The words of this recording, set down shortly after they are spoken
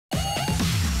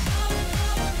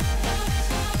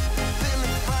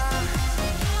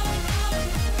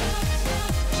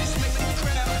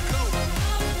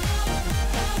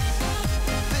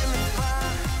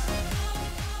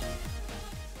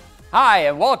Hi,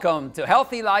 and welcome to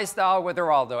Healthy Lifestyle with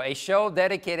Eraldo, a show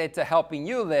dedicated to helping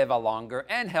you live a longer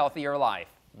and healthier life,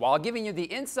 while giving you the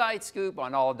inside scoop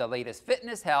on all of the latest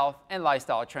fitness, health, and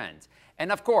lifestyle trends. And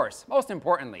of course, most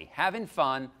importantly, having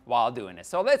fun while doing it.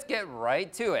 So let's get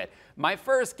right to it. My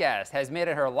first guest has made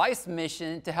it her life's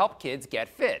mission to help kids get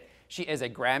fit. She is a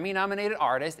Grammy-nominated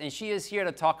artist, and she is here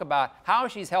to talk about how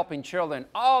she's helping children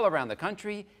all around the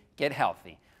country get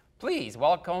healthy. Please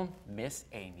welcome Miss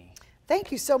Amy. Thank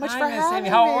you so much for having me.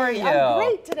 How are you? I'm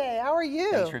great today. How are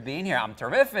you? Thanks for being here. I'm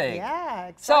terrific. Yeah,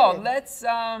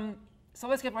 excited. So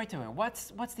let's get right to it.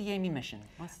 What's the Amy mission?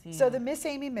 So the Miss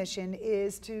Amy mission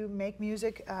is to make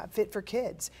music fit for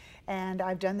kids. And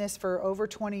I've done this for over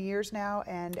 20 years now,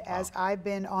 and as I've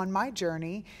been on my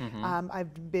journey,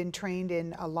 I've been trained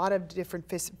in a lot of different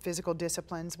physical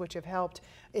disciplines which have helped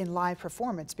in live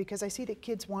performance, because I see that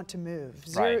kids want to move.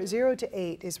 Zero to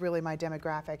 8 is really my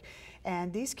demographic,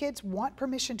 and these kids want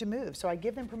permission to move. So I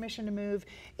give them permission to move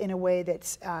in a way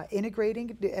that's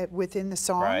integrating within the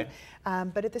song,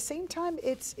 but at the same time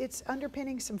it's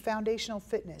underpinning some foundational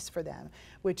fitness for them,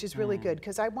 which is really good,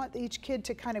 because I want each kid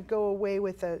to kind of go away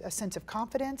with a sense of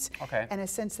confidence and a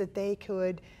sense that they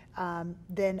could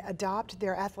then adopt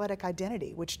their athletic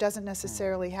identity, which doesn't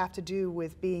necessarily have to do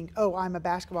with being, oh, I'm a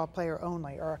basketball player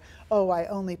only, or oh, I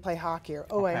only play hockey, or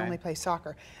oh, I only play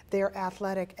soccer. They're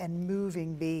athletic and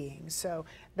moving beings. So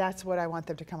that's what I want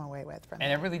them to come away with from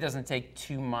And it really doesn't take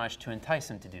too much to entice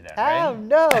them to do that, right? Oh,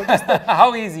 no. Just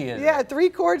how easy is it? Yeah, 3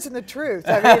 chords and the truth.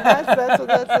 I mean,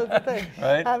 that's the thing.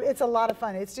 Right? It's a lot of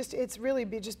fun. It's really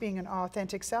just being an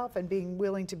authentic self and being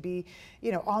willing to be,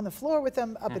 on the floor with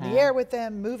them, up in the air with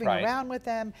them, moving around with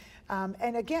them,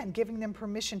 and again, giving them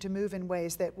permission to move in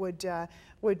ways that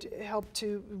would help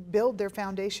to build their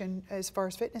foundation as far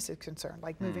as fitness is concerned,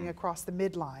 like moving across the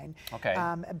midline,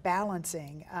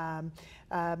 balancing,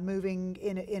 moving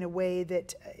in a way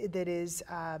that is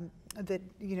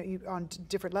on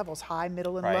different levels, high,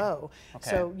 middle, and low.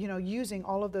 So using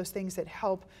all of those things that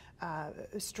help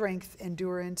strength,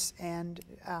 endurance, and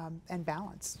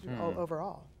balance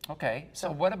overall. Okay.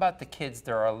 So what about the kids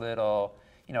that are a little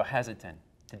hesitant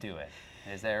to do it?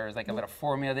 Is there like a little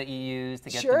formula that you use to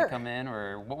get them to come in,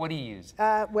 or what do you use?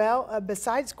 Well,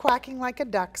 besides quacking like a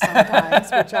duck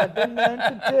sometimes, which I've been known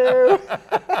to do,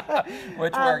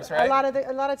 which works, right?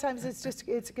 A lot of times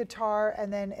it's guitar,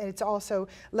 and then it's also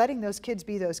letting those kids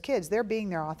be those kids. They're being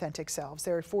their authentic selves.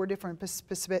 There are 4 different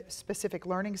specific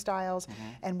learning styles,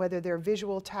 and whether they're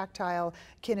visual, tactile,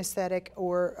 kinesthetic,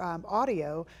 or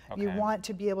audio, you want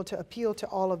to be able to appeal to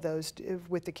all of those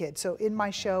with the kids. So in my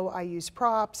show, I use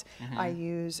props. I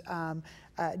use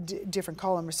different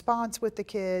call and response with the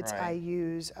kids. I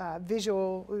use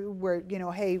visual, where,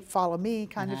 hey, follow me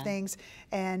kind of things.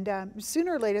 And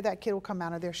sooner or later, that kid will come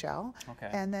out of their shell.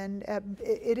 And then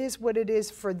it is what it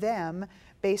is for them,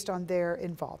 based on their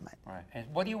involvement. Right. And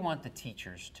what do you want the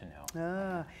teachers to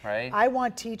know? I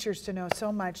want teachers to know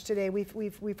so much. Today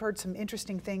we've heard some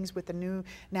interesting things with the new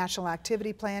National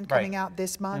Activity Plan coming out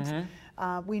this month.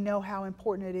 We know how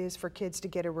important it is for kids to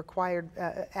get a required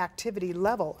activity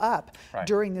level up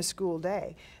during the school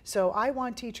day. So I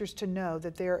want teachers to know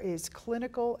that there is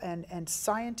clinical and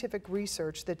scientific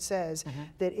research that says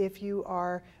that if you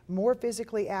are more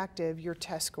physically active, your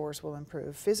test scores will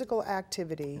improve. Physical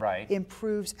activity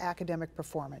improves academic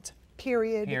performance.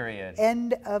 Period.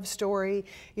 End of story.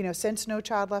 Since No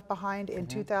Child Left Behind in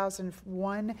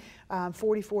 2001,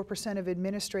 44% of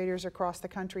administrators across the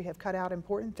country have cut out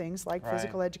important things like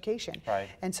physical education.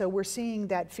 And so we're seeing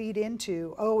that feed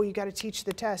into, oh, you got to teach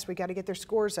the test. We got to get their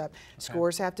scores up.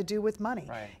 Scores have to do with money.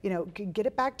 Get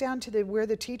it back down to where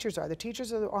the teachers are. The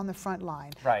teachers are on the front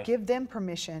line. Give them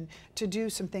permission to do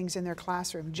some things in their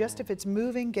classroom. Just if it's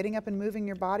moving, getting up and moving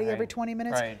your body every 20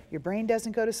 minutes, your brain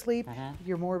doesn't go to sleep.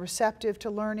 You're more receptive to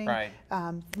learning.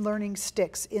 Learning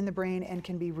sticks in the brain and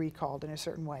can be recalled in a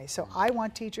certain way. So I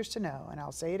want teachers to know, and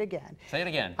I'll say it again. Say it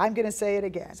again. I'm going to say it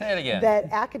again. Say it again. That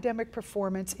academic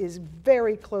performance is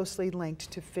very closely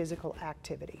linked to physical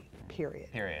activity. Period.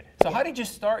 So how did you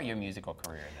start your musical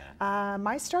career then?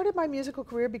 I started my musical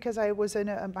career because I was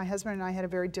my husband and I had a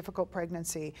very difficult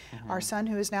pregnancy. Our son,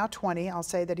 who is now 20, I'll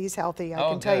say that he's healthy. I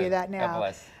can tell you that now. God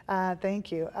bless.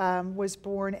 Thank you. Was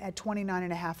born at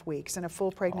 29.5 weeks, and a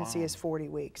full pregnancy is 40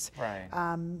 weeks.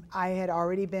 I had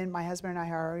already been, my husband and I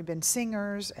had already been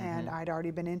singers, and I'd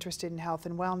already been interested in health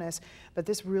and wellness, but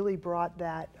this really brought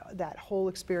that whole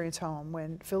experience home.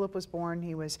 When Philip was born,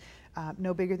 he was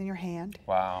no bigger than your hand.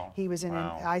 He was in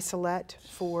an isolette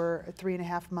for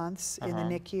 3.5 months in the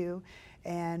NICU,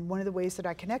 And one of the ways that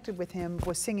I connected with him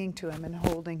was singing to him and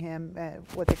holding him,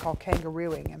 what they call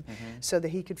kangarooing him, so that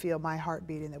he could feel my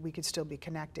heartbeat and that we could still be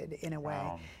connected in a way.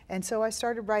 Wow. And so I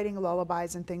started writing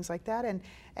lullabies and things like that. And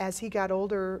as he got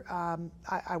older,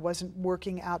 I wasn't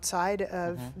working outside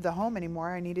of the home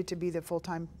anymore. I needed to be the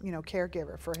full-time,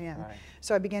 caregiver for him. Right.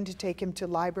 So I began to take him to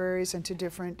libraries and to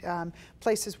different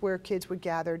places where kids would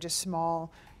gather, just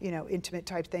small, intimate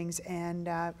type things. And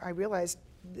I realized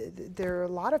there are a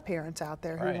lot of parents out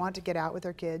there who want to get out with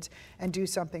their kids and do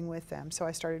something with them. So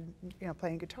I started,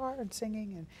 playing guitar and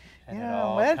singing,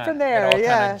 and went from there. It all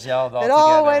kind of gelled all it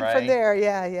all together, went from there.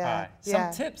 Yeah.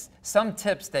 Some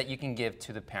tips that you can give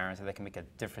to the parents that can make a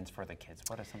difference for the kids.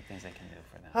 What are some things they can do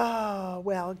for them? Oh,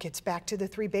 well, it gets back to the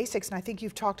 3 basics, and I think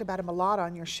you've talked about them a lot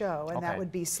on your show, and that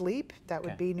would be sleep, that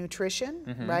would be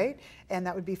nutrition, right? And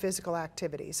that would be physical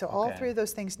activity. So all 3 of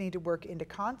those things need to work in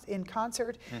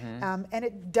concert, and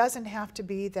it doesn't have to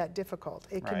be that difficult.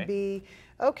 It can be,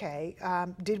 okay,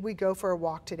 did we go for a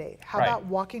walk today? How about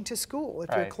walking to school?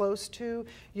 If you're close to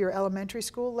your elementary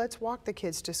school, let's walk the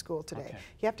kids to school today.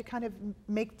 You have to kind of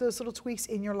make those little tweaks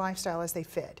in your lifestyle as they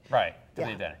fit. Right.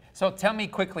 So tell me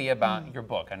quickly about your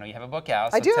book. I know you have a book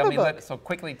out. So I do have a book. So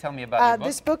quickly tell me about your book.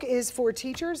 This book is for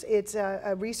teachers. It's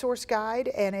a resource guide,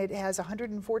 and it has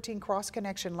 114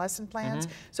 cross-connection lesson plans.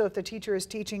 So if the teacher is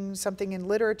teaching something in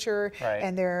literature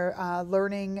and they're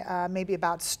learning maybe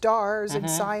about stars and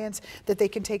science, that they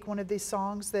can take one of these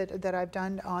songs that I've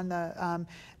done on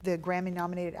the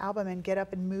Grammy-nominated album and get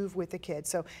up and move with the kids.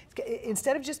 So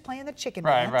instead of just playing the chicken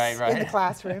dance in the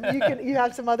classroom, you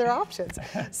have some other options.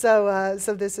 So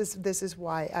this is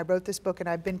why I wrote this book, and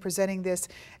I've been presenting this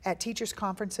at teachers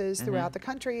conferences throughout the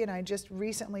country, and I just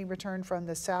recently returned from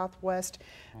the Southwest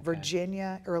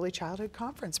Virginia Early Childhood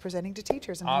Conference presenting to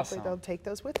teachers, and hopefully they'll take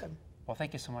those with them. Well,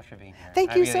 thank you so much for being here.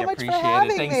 Thank you so much for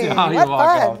having me. What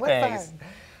fun. What fun.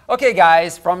 Okay,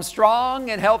 guys, from strong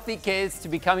and healthy kids to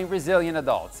becoming resilient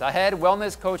adults, ahead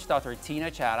wellness coach Dr.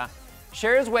 Tina Chara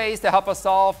shares ways to help us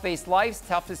all face life's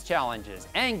toughest challenges.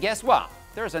 And guess what?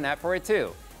 There's an app for it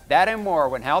too. That and more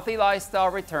when Healthy Lifestyle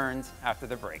returns after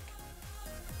the break.